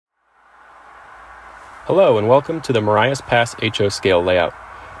Hello and welcome to the Marias Pass HO scale layout.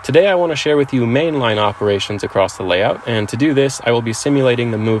 Today I want to share with you mainline operations across the layout, and to do this I will be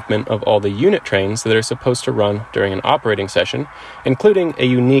simulating the movement of all the unit trains that are supposed to run during an operating session, including a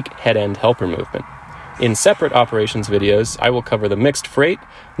unique head-end helper movement. In separate operations videos, I will cover the mixed freight,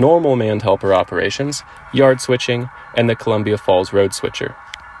 normal manned helper operations, yard switching, and the Columbia Falls road switcher.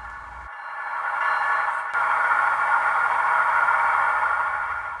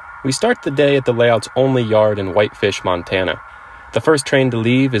 We start the day at the layout's only yard in Whitefish, Montana. The first train to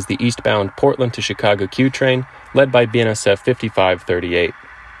leave is the eastbound Portland to Chicago Q train, led by BNSF 5538.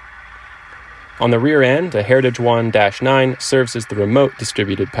 On the rear end, a Heritage 1-9 serves as the remote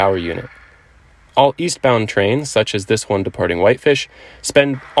distributed power unit. All eastbound trains, such as this one departing Whitefish,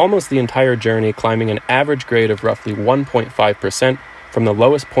 spend almost the entire journey climbing an average grade of roughly 1.5% from the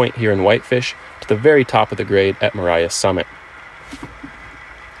lowest point here in Whitefish to the very top of the grade at Marias Summit.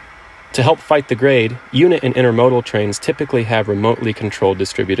 To help fight the grade, unit and intermodal trains typically have remotely controlled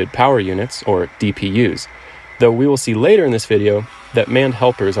distributed power units, or DPUs, though we will see later in this video that manned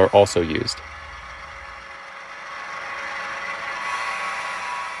helpers are also used.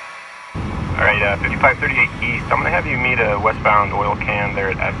 Alright, 5538 East, I'm going to have you meet a westbound oil can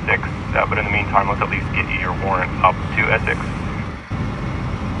there at S6, but in the meantime, let's at least get you your warrant up to S6.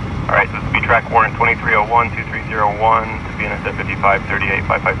 Alright, so this will be track warrant 2301-2301 to BNSF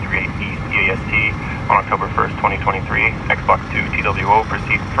 5538-5538 East EAST on October 1st, 2023. Xbox 2 TWO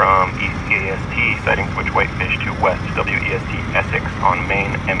proceed from East EAST, sighting switch Whitefish to West WEST Essex on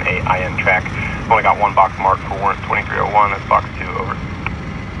main MAIN track. We've only got one box marked for warrant 2301, that's box 2, over.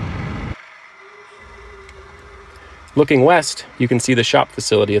 Looking west, you can see the shop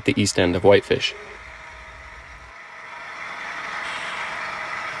facility at the east end of Whitefish.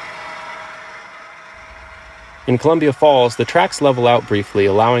 In Columbia Falls, the tracks level out briefly,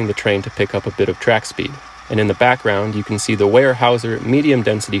 allowing the train to pick up a bit of track speed. And in the background, you can see the Weyerhaeuser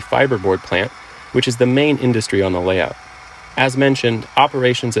medium-density fiberboard plant, which is the main industry on the layout. As mentioned,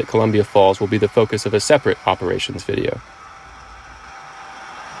 operations at Columbia Falls will be the focus of a separate operations video.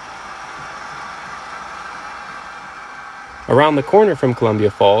 Around the corner from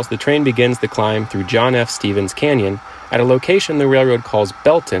Columbia Falls, the train begins the climb through John F. Stevens Canyon at a location the railroad calls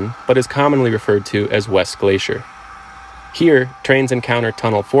Belton, but is commonly referred to as West Glacier. Here, trains encounter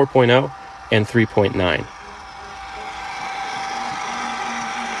Tunnel 4.0 and 3.9.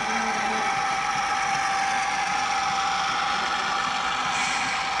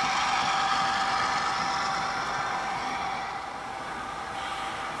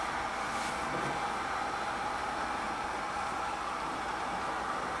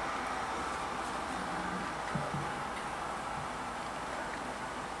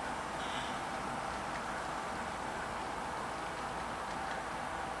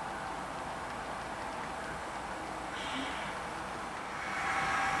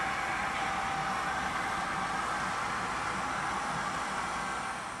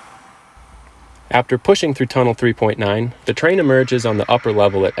 After pushing through Tunnel 3.9, the train emerges on the upper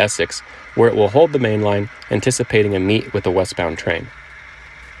level at Essex, where it will hold the main line, anticipating a meet with the westbound train.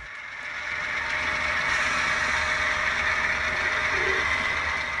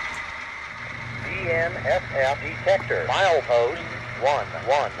 BNSF detector, milepost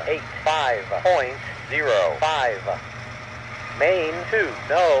 1185.05. Main 2,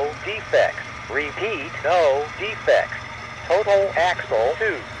 no defects. Repeat, no defects. Total axle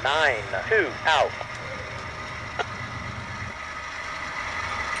 292 out.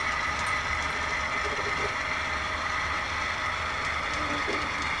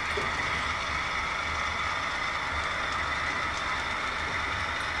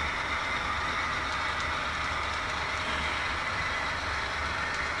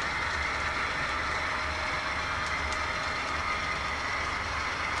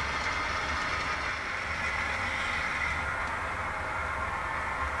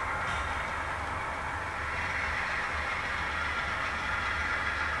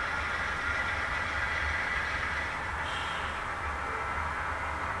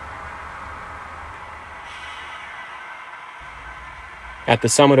 At the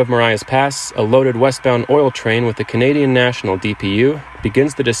summit of Marias Pass, a loaded westbound oil train with the Canadian National DPU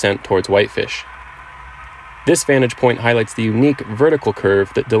begins the descent towards Whitefish. This vantage point highlights the unique vertical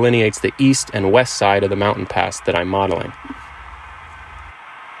curve that delineates the east and west side of the mountain pass that I'm modeling.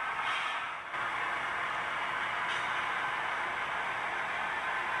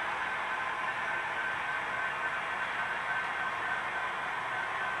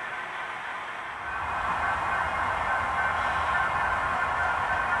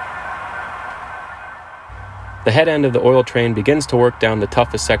 The head end of the oil train begins to work down the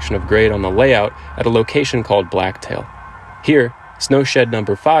toughest section of grade on the layout at a location called Blacktail. Here, snow shed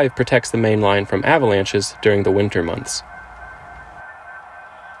number 5 protects the main line from avalanches during the winter months.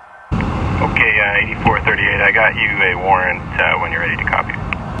 Okay, 8438, I got you a warrant when you're ready to copy.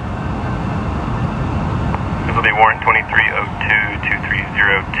 This will be warrant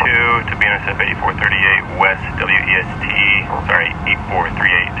 2302-2302 to BNSF 8438 West WEST,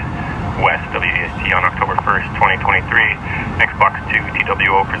 8438 West WEST on October 1st, 2023. Xbox 2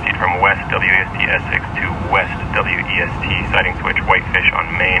 TWO proceed from West WEST Essex to West WEST, siding switch Whitefish on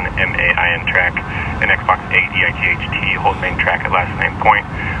main MAIN track, and Xbox 8 EITHT hold main track at last name point.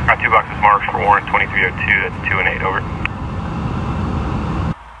 Got 2 boxes marked for warrant 2302, that's 2 and 8, over.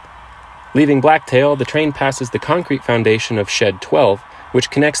 Leaving Blacktail, the train passes the concrete foundation of Shed 12, which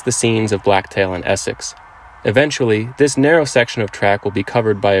connects the scenes of Blacktail and Essex. Eventually, this narrow section of track will be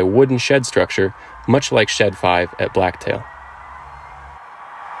covered by a wooden shed structure, much like Shed 5 at Blacktail.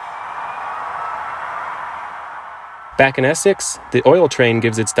 Back in Essex, the oil train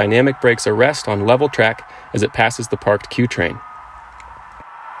gives its dynamic brakes a rest on level track as it passes the parked Q train.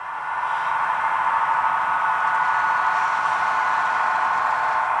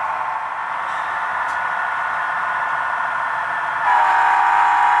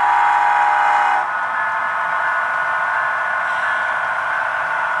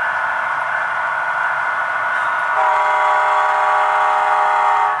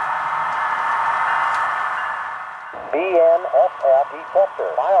 BNSF detector,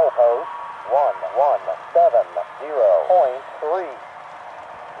 milepost 1170.3.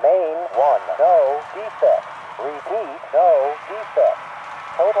 Main 1, no defect. Repeat, no defect.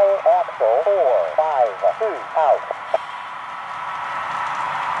 Total axle 452 out.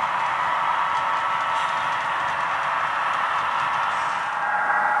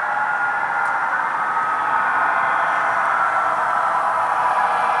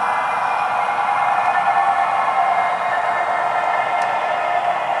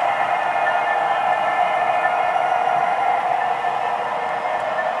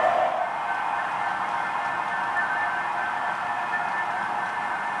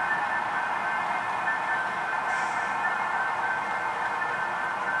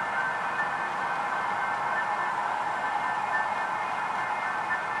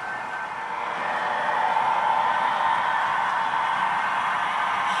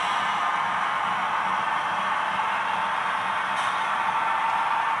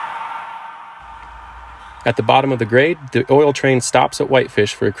 At the bottom of the grade, the oil train stops at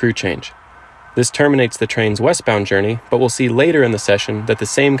Whitefish for a crew change. This terminates the train's westbound journey, but we'll see later in the session that the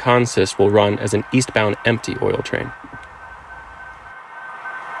same consist will run as an eastbound empty oil train.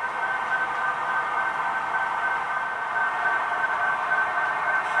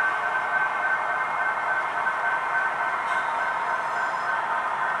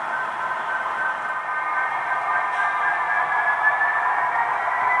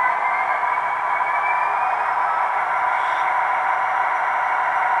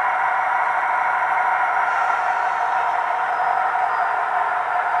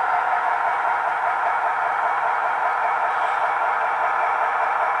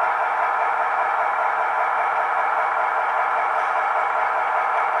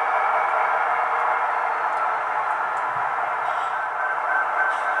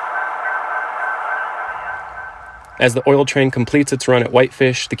 As the oil train completes its run at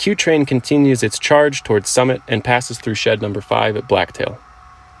Whitefish, the Q train continues its charge towards Summit and passes through shed number 5 at Blacktail.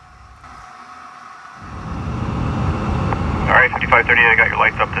 Alright, 5538, I got your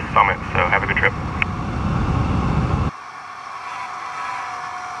lights up to Summit, so have a good trip.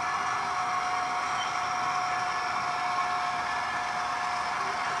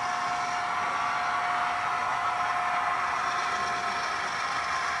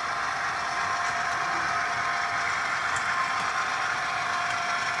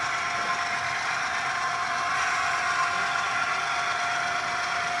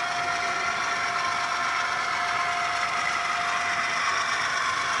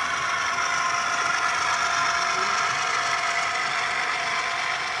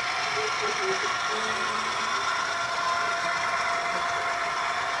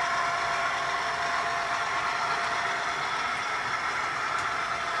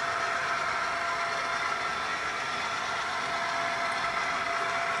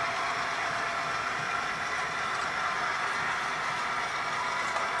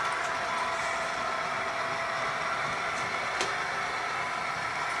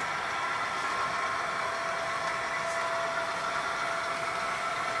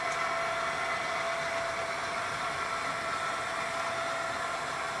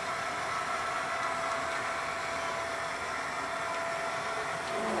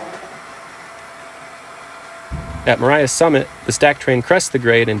 At Mariah's summit, the stack train crests the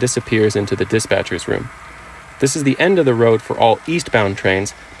grade and disappears into the dispatcher's room. This is the end of the road for all eastbound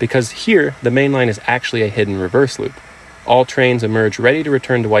trains because here the main line is actually a hidden reverse loop. All trains emerge ready to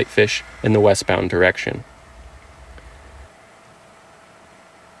return to Whitefish in the westbound direction.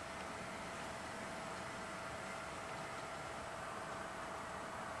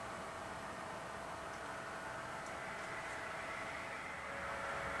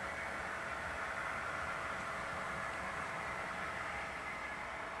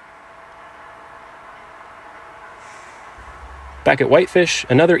 Back at Whitefish,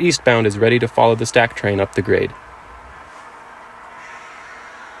 another eastbound is ready to follow the stack train up the grade.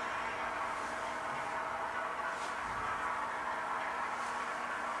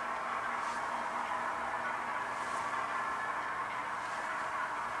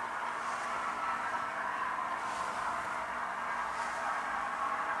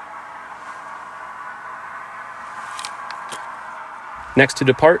 Next to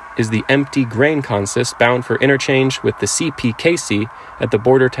depart is the empty grain consist bound for interchange with the CPKC at the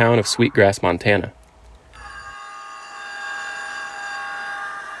border town of Sweetgrass, Montana.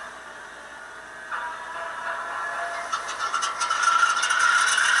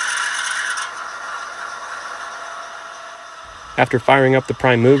 After firing up the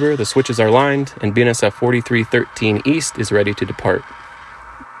prime mover, the switches are lined, and BNSF 4313 East is ready to depart.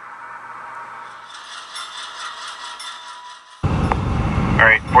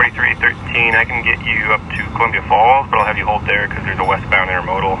 Alright, 4313, I can get you up to Columbia Falls, but I'll have you hold there because there's a westbound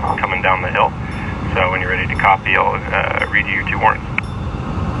intermodal coming down the hill. So when you're ready to copy, I'll read you your two warrants.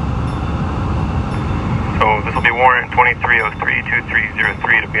 So this will be warrant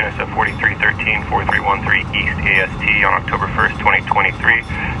 2303-2303 to BNSF 4313-4313 East AST on October 1st, 2023.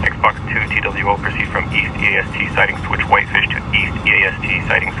 Xbox 2 TWO proceed from East AST sighting switch Whitefish to East AST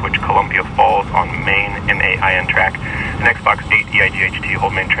sighting switch Columbia Falls on main MAIN track. And Xbox 8 EIGHT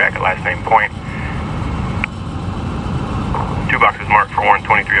hold main track at last name point. 2 boxes marked for warrant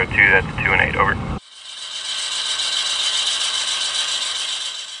 2302, that's 2 and 8, over.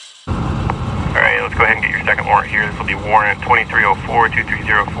 Let's go ahead and get your second warrant here. This will be warrant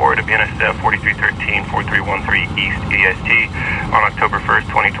 2304-2304 to BNSF 4313-4313 East AST on October 1st,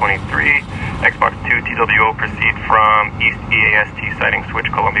 2023. Xbox 2 TWO proceed from East EAST sighting switch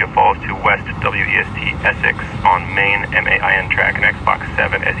Columbia Falls to West WEST Essex on main MAIN track, and Xbox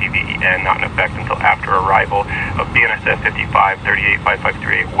 7 SEVEN not in effect until after arrival of BNSF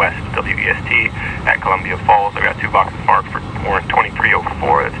 5538-5538 West WEST at Columbia Falls. I've got 2 boxes marked for warrant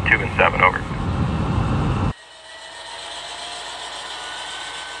 2304, that's 2 and 7, over.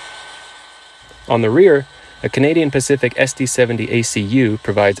 On the rear, a Canadian Pacific SD70 ACU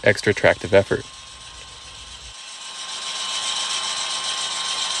provides extra tractive effort.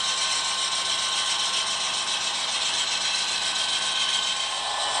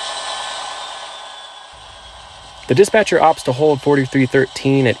 The dispatcher opts to hold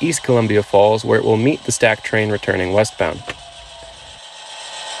 4313 at East Columbia Falls, where it will meet the stack train returning westbound.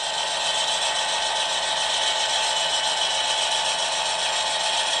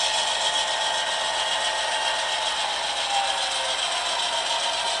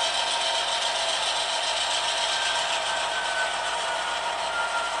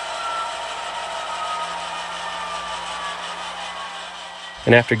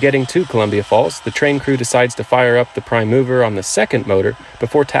 And after getting to Columbia Falls, the train crew decides to fire up the prime mover on the second motor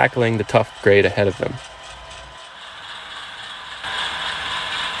before tackling the tough grade ahead of them.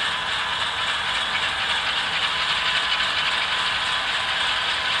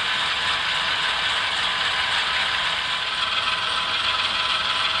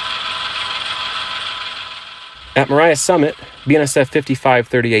 At Mariah's summit, BNSF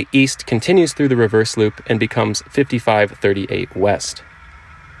 5538 East continues through the reverse loop and becomes 5538 West.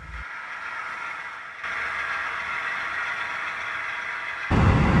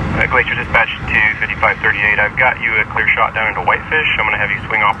 Glacier Dispatch to 5538, I've got you a clear shot down into Whitefish. I'm going to have you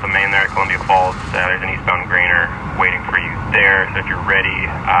swing off the main there at Columbia Falls. There's an eastbound grainer waiting for you there, so if you're ready,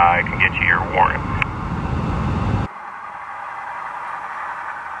 I can get you your warrant.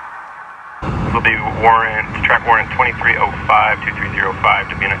 This will be track warrant 2305-2305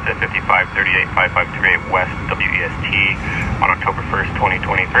 to BNSF 5538-5538 West WEST on October 1st,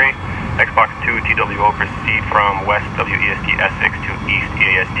 2023. Xbox 2 TWO proceed from West WEST Essex to East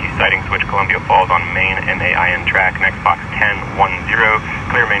EAST sighting switch Columbia Falls on main MAIN track, and Xbox 1010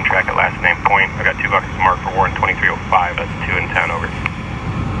 clear main track at last name point. I got 2 boxes marked for warrant 2305, that's 2 and 10, over.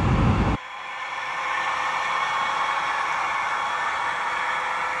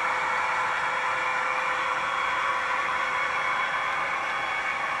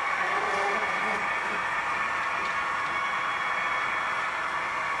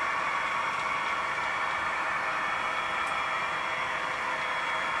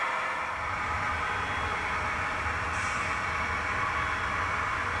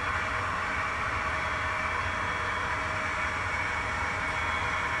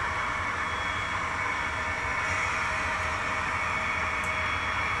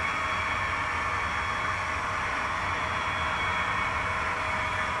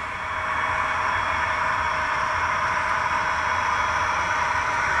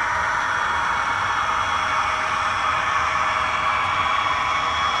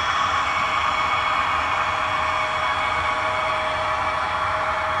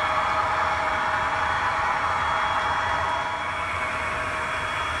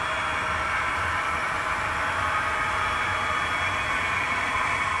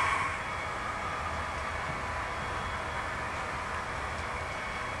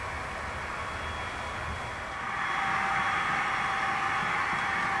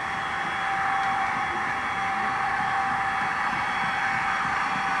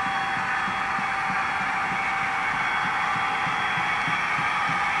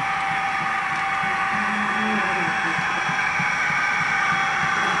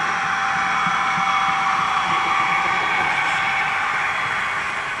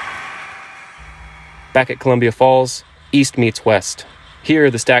 Back at Columbia Falls, east meets west. Here,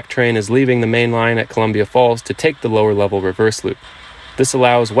 the stack train is leaving the main line at Columbia Falls to take the lower-level reverse loop. This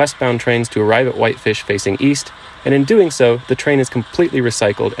allows westbound trains to arrive at Whitefish facing east, and in doing so, the train is completely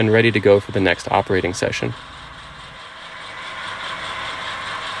recycled and ready to go for the next operating session.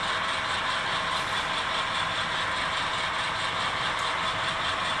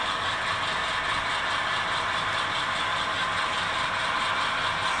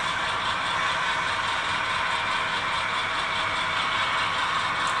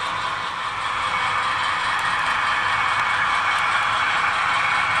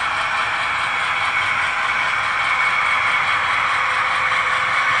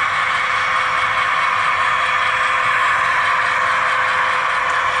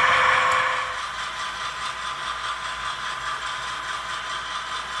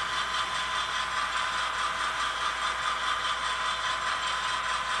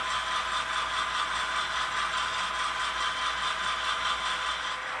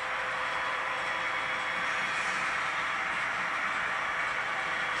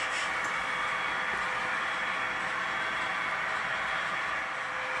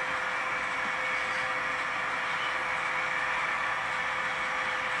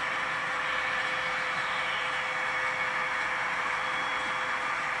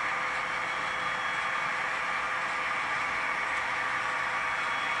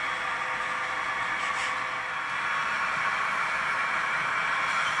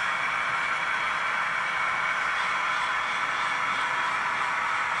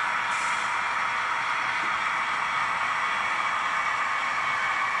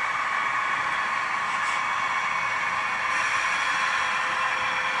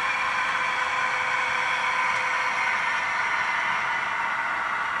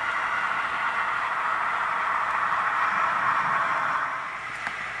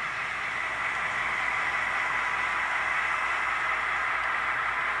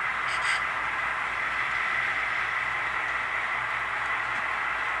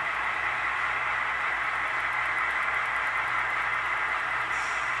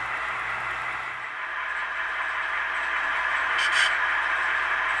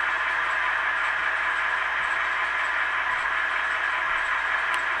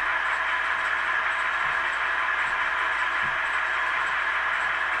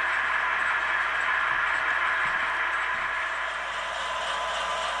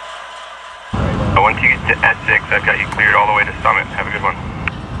 Once you get to S6, I've got you cleared all the way to Summit. Have a good one.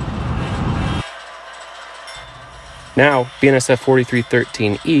 Now, BNSF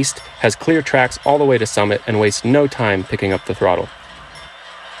 4313 East has clear tracks all the way to Summit and wastes no time picking up the throttle.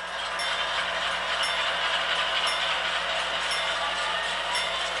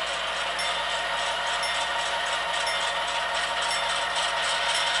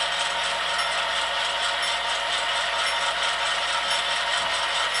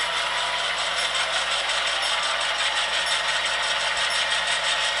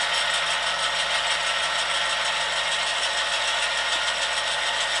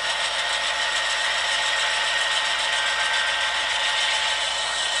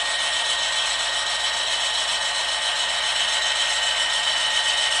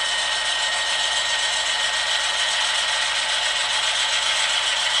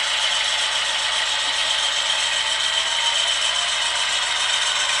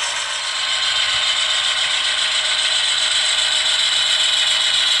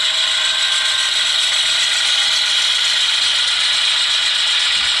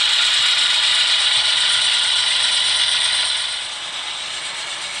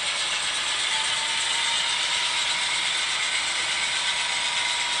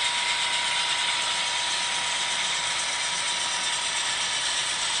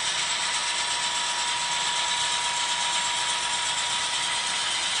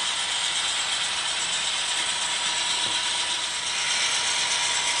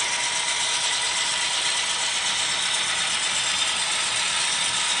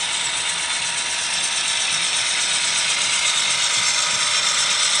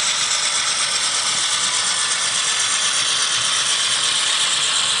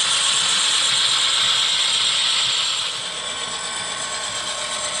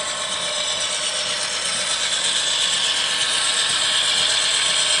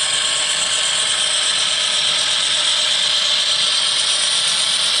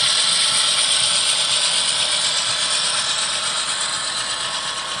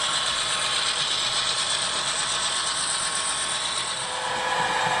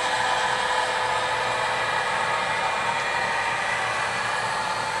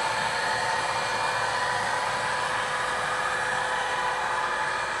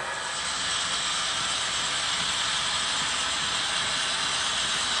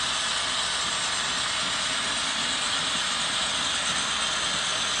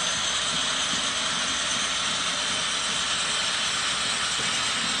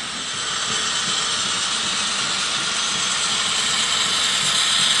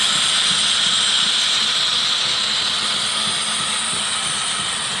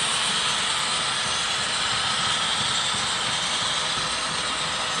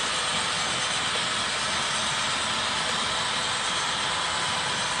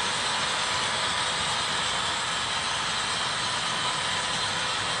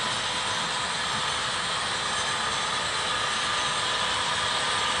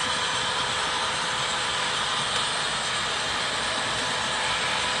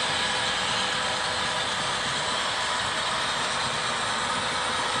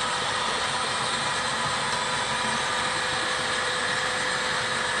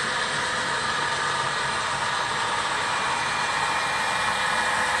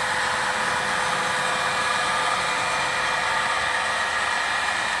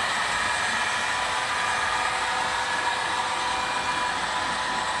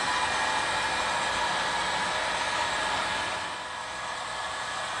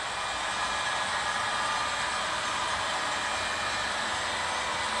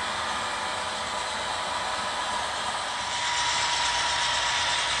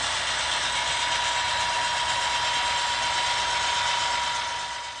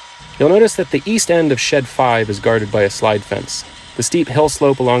 You'll notice that the east end of Shed 5 is guarded by a slide fence. The steep hill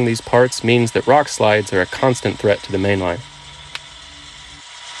slope along these parts means that rock slides are a constant threat to the mainline.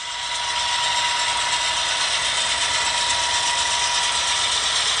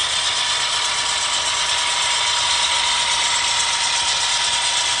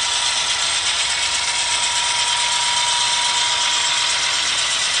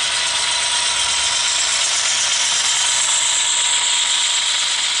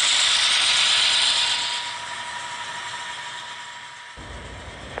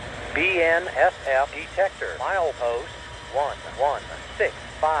 BNSF detector, milepost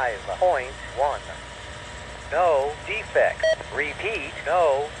 1165.1. No defects. Repeat,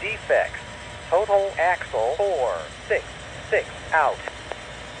 no defects. Total axle 466 out.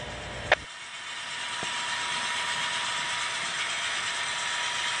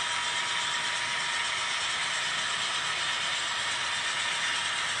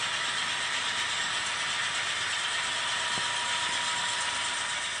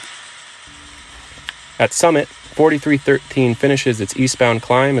 At Summit, 4313 finishes its eastbound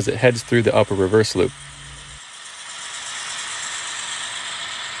climb as it heads through the upper reverse loop.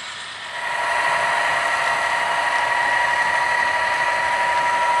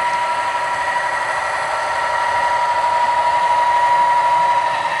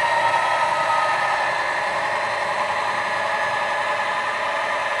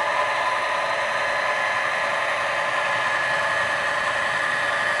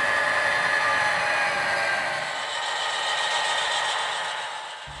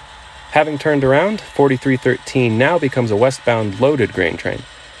 Having turned around, 4313 now becomes a westbound loaded grain train.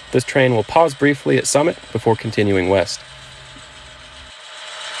 This train will pause briefly at Summit before continuing west.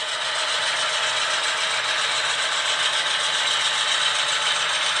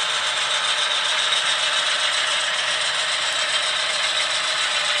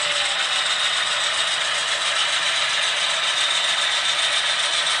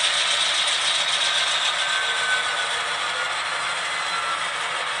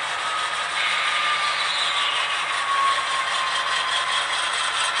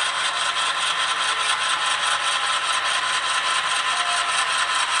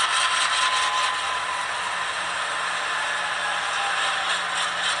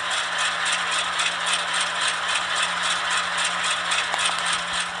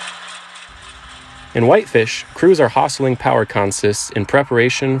 In Whitefish, crews are hustling power consists in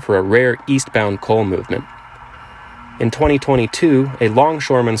preparation for a rare eastbound coal movement. In 2022, a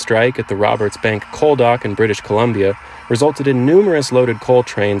longshoreman strike at the Roberts Bank coal dock in British Columbia resulted in numerous loaded coal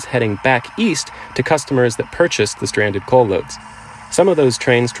trains heading back east to customers that purchased the stranded coal loads. Some of those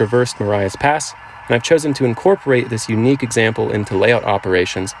trains traversed Marias Pass, and I've chosen to incorporate this unique example into layout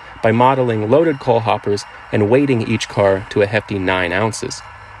operations by modeling loaded coal hoppers and weighting each car to a hefty 9 ounces.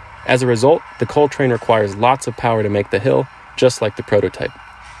 As a result, the coal train requires lots of power to make the hill, just like the prototype.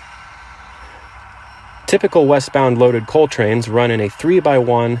 Typical westbound loaded coal trains run in a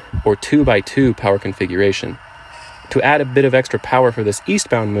 3x1 or 2x2 power configuration. To add a bit of extra power for this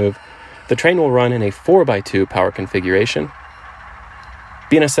eastbound move, the train will run in a 4x2 power configuration.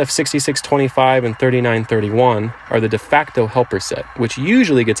 BNSF 6625 and 3931 are the de facto helper set, which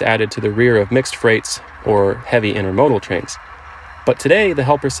usually gets added to the rear of mixed freights or heavy intermodal trains. But today, the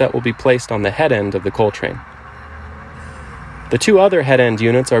helper set will be placed on the head end of the coal train. The 2 other head end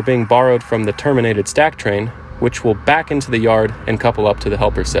units are being borrowed from the terminated stack train, which will back into the yard and couple up to the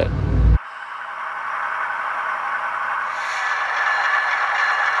helper set.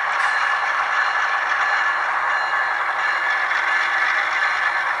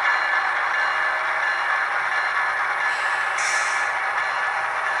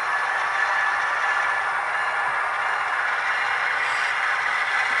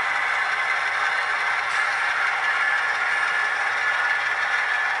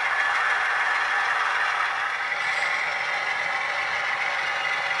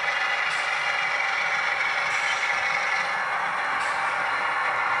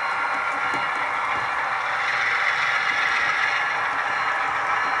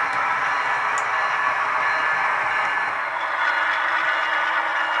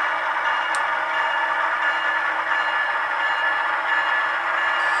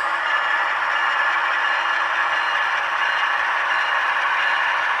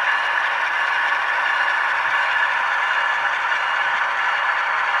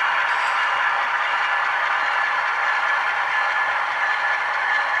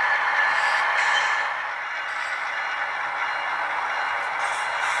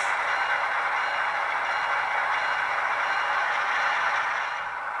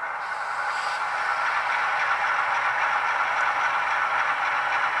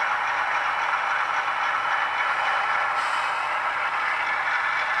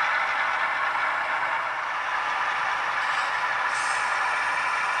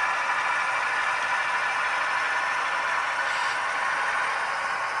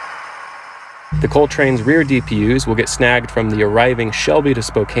 The coal train's rear DPUs will get snagged from the arriving Shelby to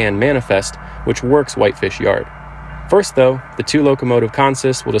Spokane manifest, which works Whitefish Yard. First, though, the 2-locomotive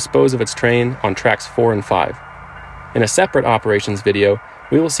consist will dispose of its train on tracks 4 and 5. In a separate operations video,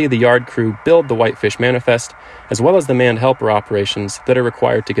 we will see the yard crew build the Whitefish manifest, as well as the manned helper operations that are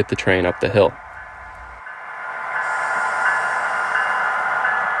required to get the train up the hill.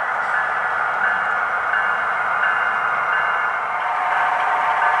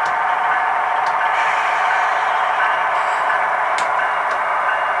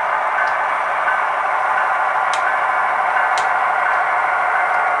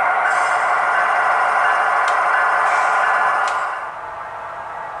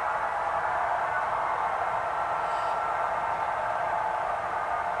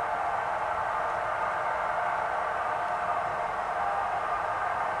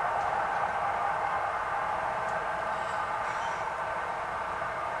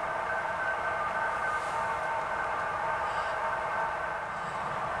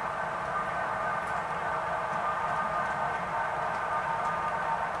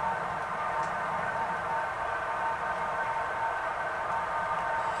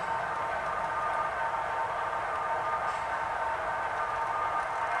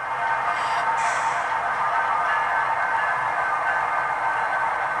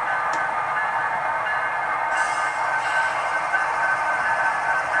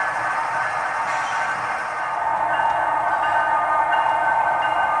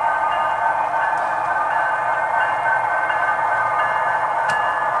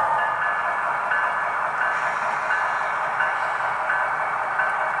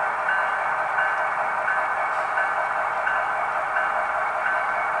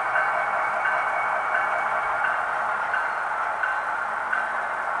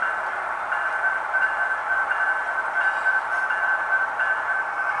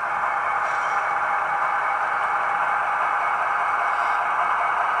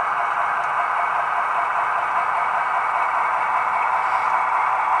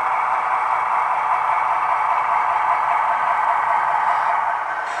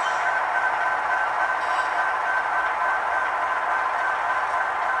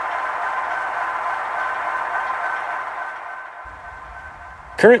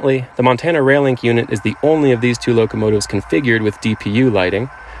 Currently, the Montana RailLink unit is the only of these 2 locomotives configured with DPU lighting,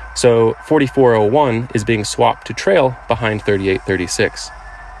 so 4401 is being swapped to trail behind 3836.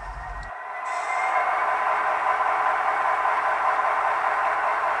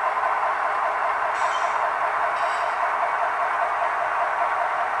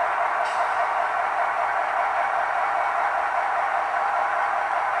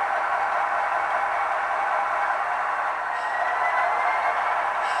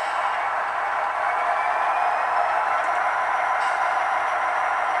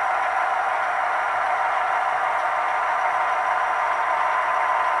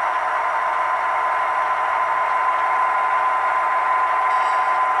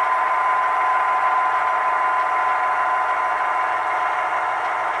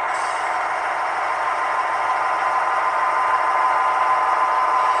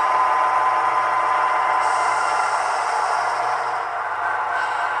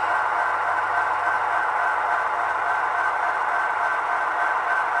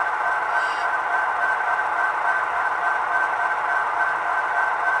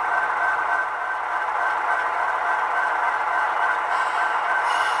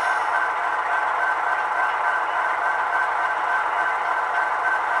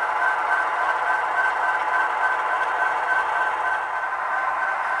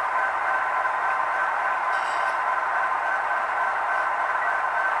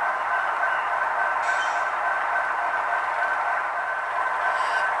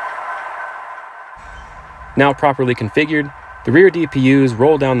 Now properly configured, the rear DPUs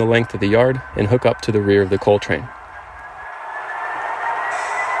roll down the length of the yard and hook up to the rear of the coal train.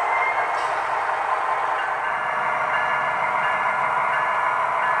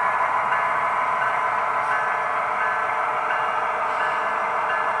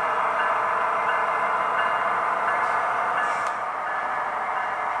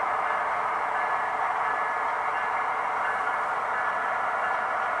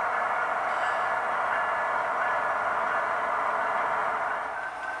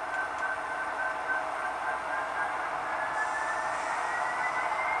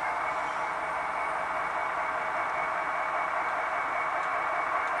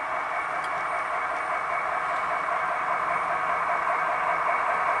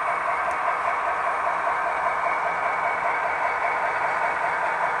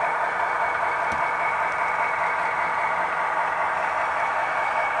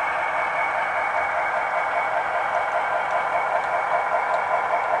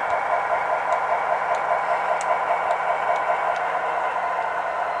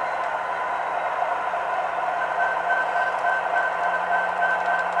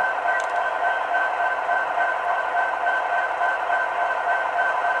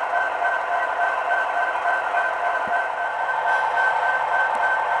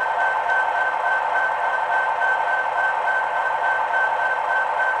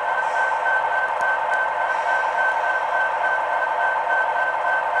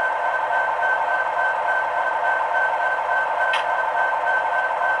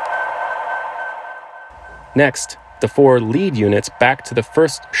 Next, the 4 lead units back to the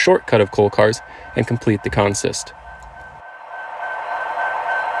first shortcut of coal cars and complete the consist.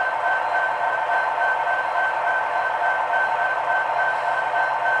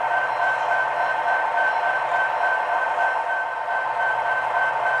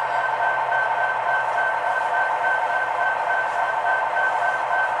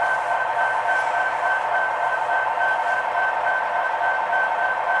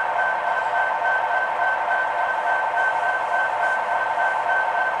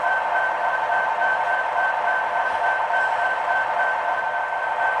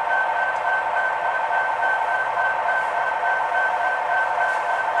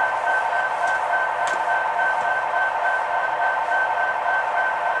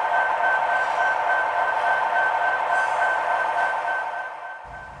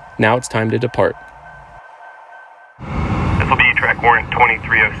 Now it's time to depart. This will be track warrant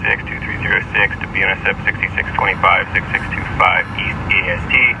 2306-2306 to BNSF 6625-6625 East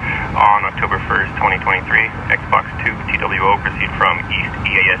EAST on October 1st, 2023. Xbox 2 TWO proceed from East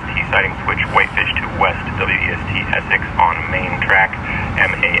EAST siding switch Whitefish to West WEST Essex on main track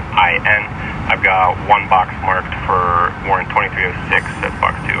MAIN. I've got one box marked for warrant 2306. That's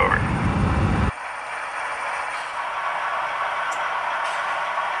box 2, over.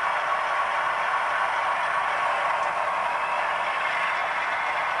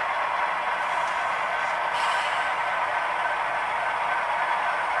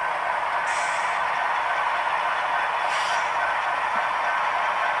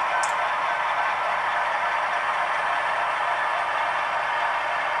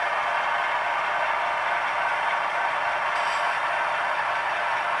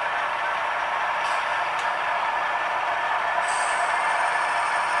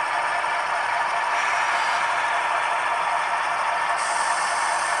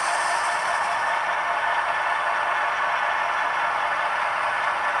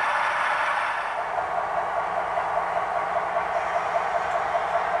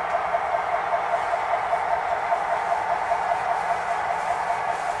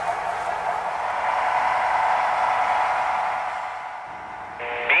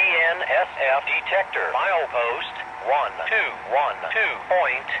 BNSF detector milepost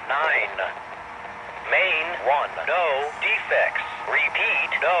 1212.9. Main 1, no defects. Repeat,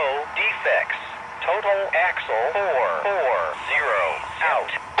 no defects. Total axle 440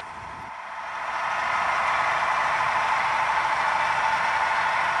 out.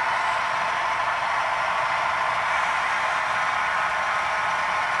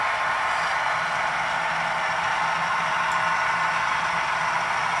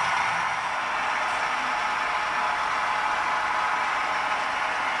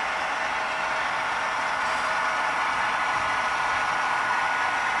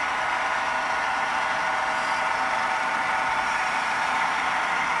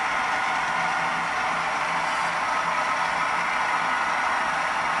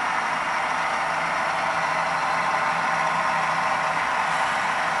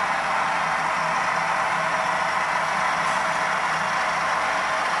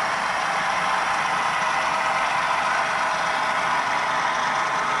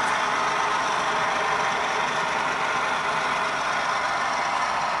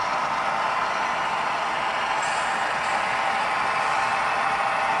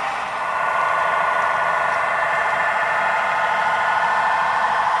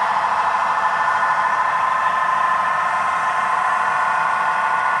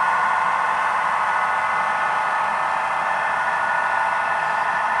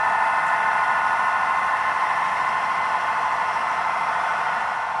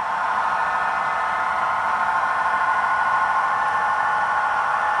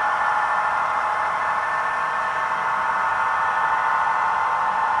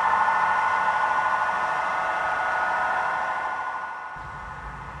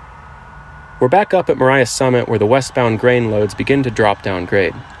 We're back up at Mariah Summit where the westbound grain loads begin to drop down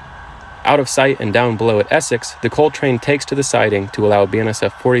grade. Out of sight and down below at Essex, the coal train takes to the siding to allow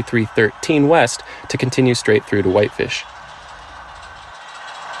BNSF 4313 West to continue straight through to Whitefish.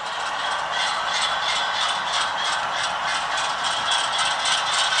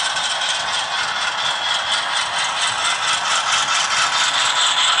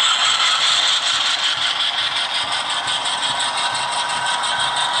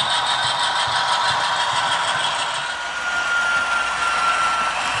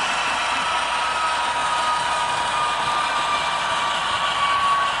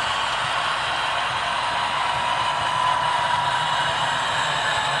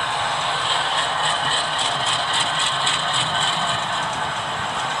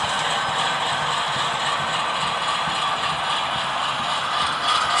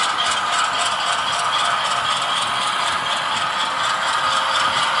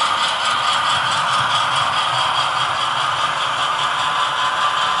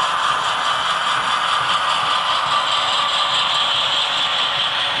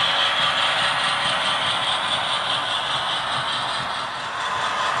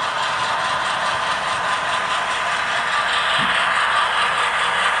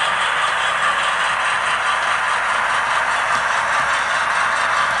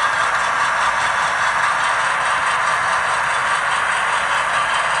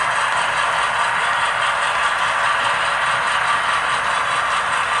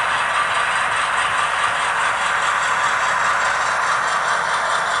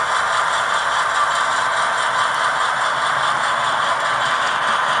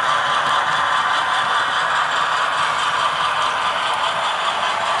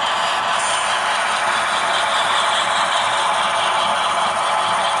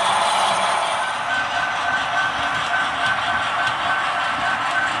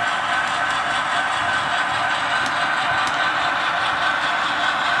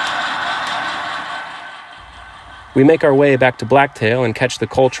 We make our way back to Blacktail and catch the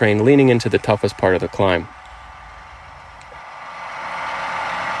coal train leaning into the toughest part of the climb.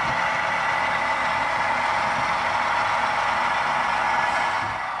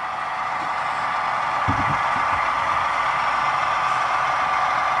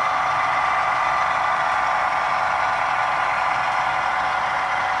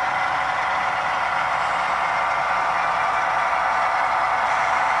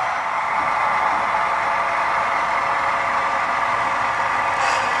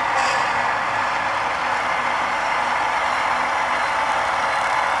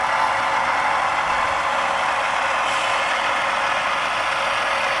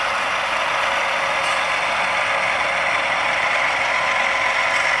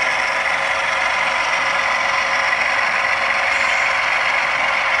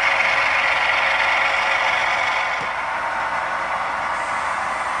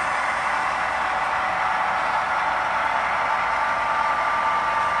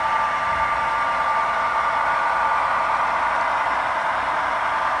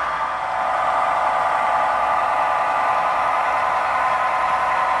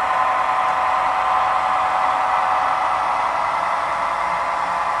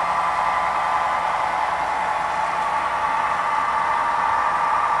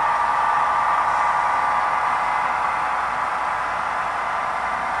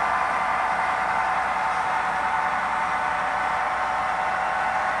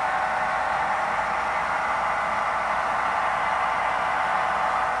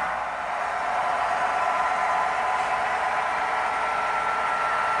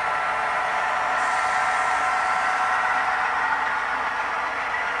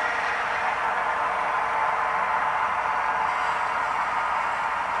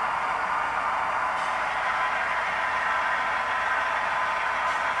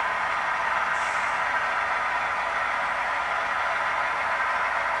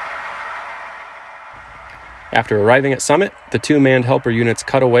 After arriving at Summit, the two manned helper units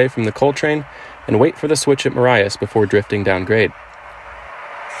cut away from the coal train and wait for the switch at Marias before drifting down grade.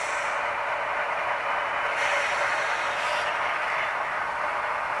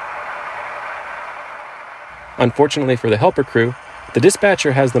 Unfortunately for the helper crew, the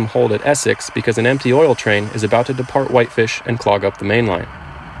dispatcher has them hold at Essex because an empty oil train is about to depart Whitefish and clog up the main line.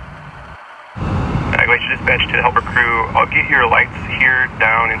 Dispatch to the helper crew. I'll get your lights here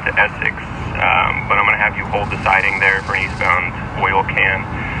down into Essex, but I'm going to have you hold the siding there for an eastbound oil can.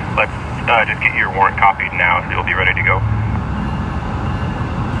 Let's just get your warrant copied now so you'll be ready to go.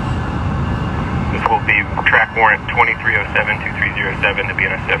 This will be track warrant 2307-2307 to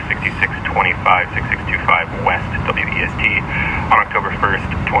BNSF 6625-6625 West WEST on October 1st,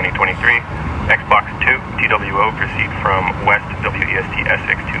 2023. Xbox 2 TWO proceed from West WEST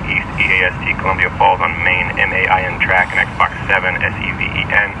Essex to East EAST Columbia Falls on main MAIN track, and Xbox 7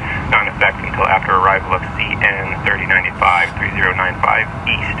 SEVEN not in effect until after arrival of CN 3095-3095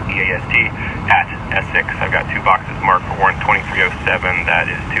 East EAST at Essex. I've got 2 boxes marked for warrant 2307, that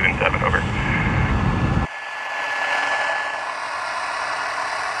is 2 and 7, over.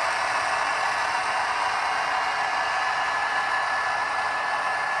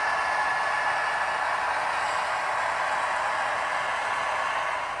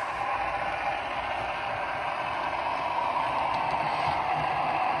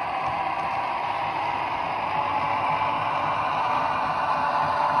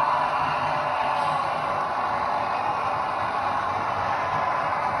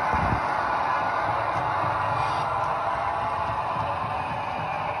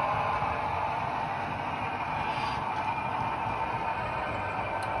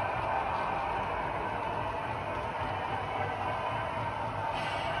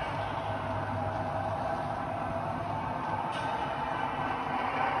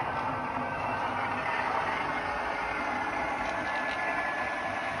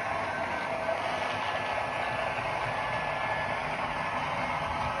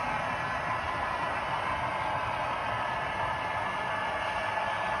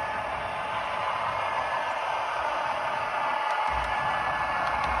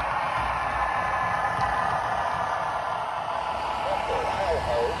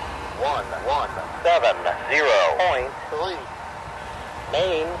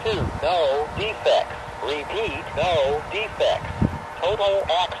 Main 2, no defects. Repeat, no defects. Total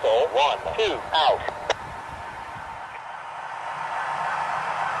axle 1, 2, out.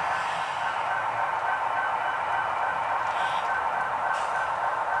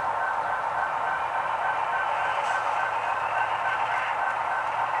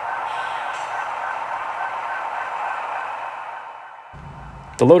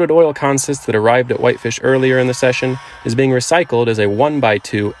 The loaded oil consist that arrived at Whitefish earlier in the session is being recycled as a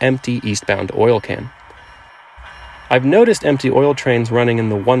 1x2 empty eastbound oil can. I've noticed empty oil trains running in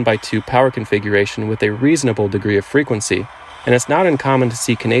the 1x2 power configuration with a reasonable degree of frequency, and it's not uncommon to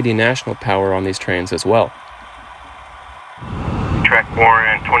see Canadian National Power on these trains as well. Track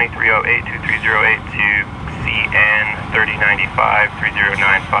warrant 2308-2308 to CN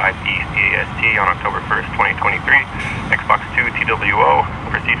 3095-3095 East EAST on October 1st, 2023. Xbox 2 TWO.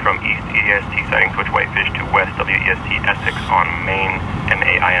 Proceed from East EAST siding switch Whitefish to West WEST Essex on main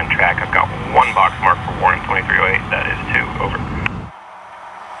MAIN track. I've got one box marked for warrant 2308. That is 2. Over.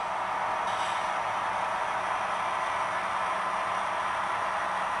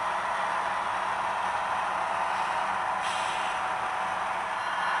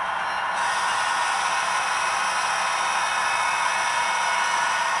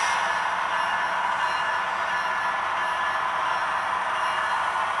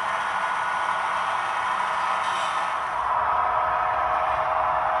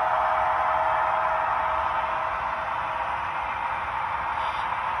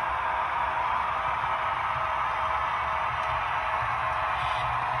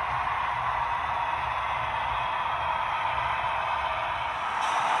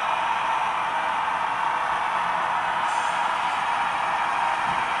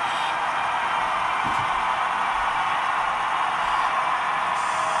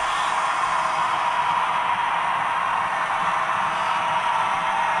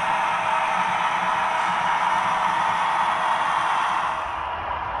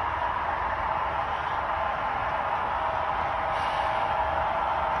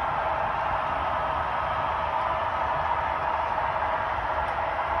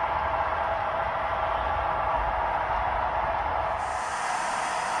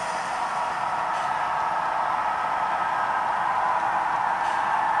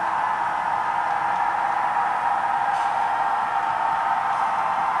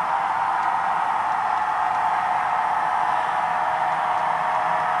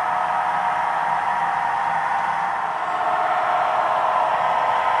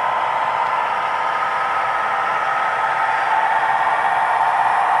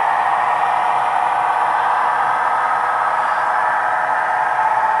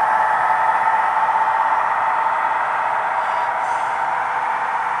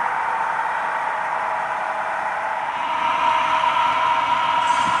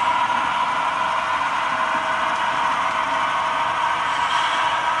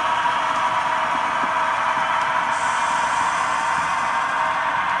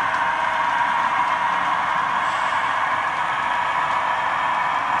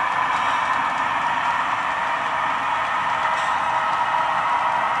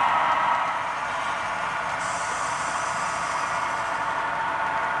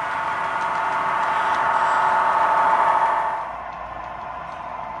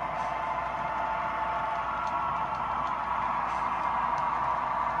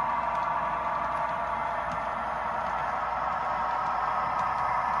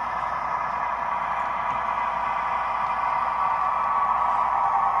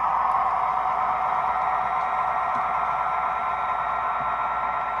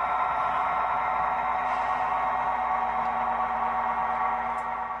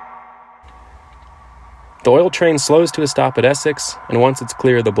 The oil train slows to a stop at Essex, and once it's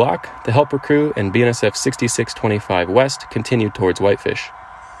clear of the block, the helper crew and BNSF 6625 West continue towards Whitefish.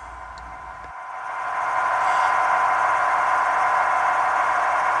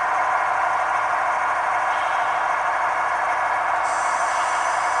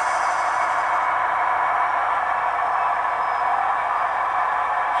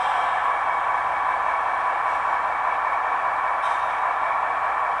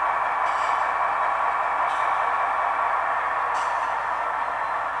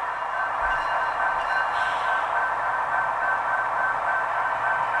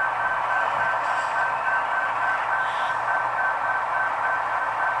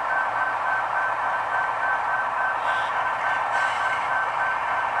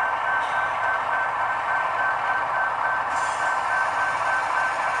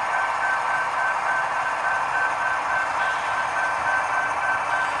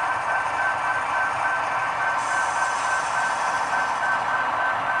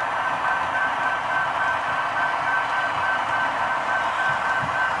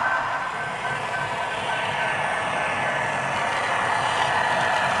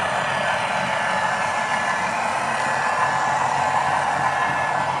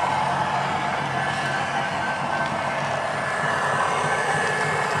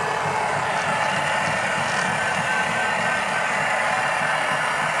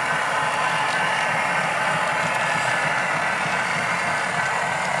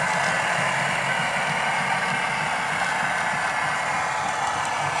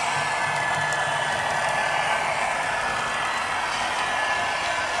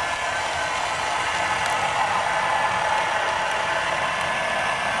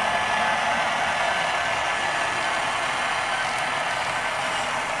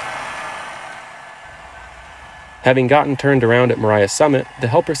 Having gotten turned around at Moriah Summit, the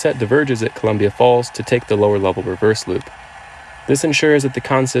helper set diverges at Columbia Falls to take the lower level reverse loop. This ensures that the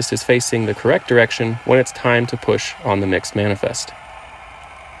consist is facing the correct direction when it's time to push on the mixed manifest.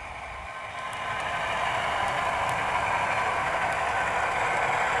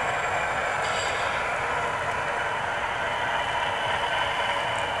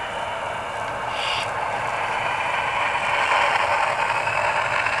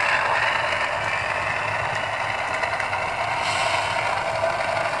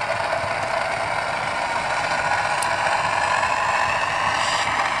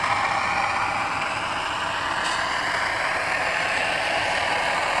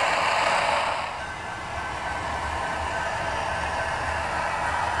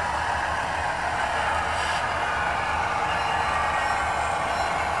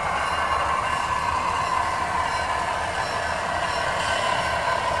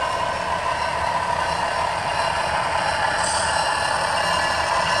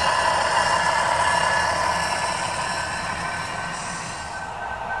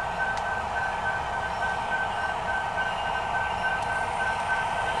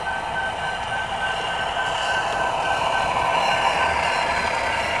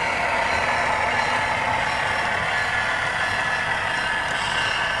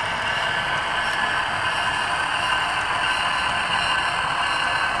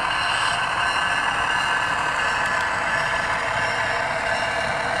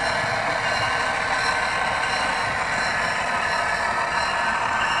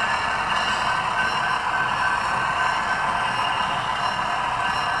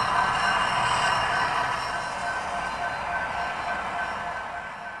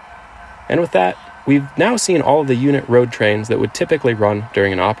 And with that, we've now seen all of the unit road trains that would typically run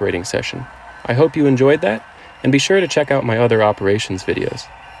during an operating session. I hope you enjoyed that, and be sure to check out my other operations videos.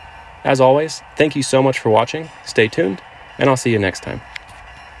 As always, thank you so much for watching, stay tuned, and I'll see you next time.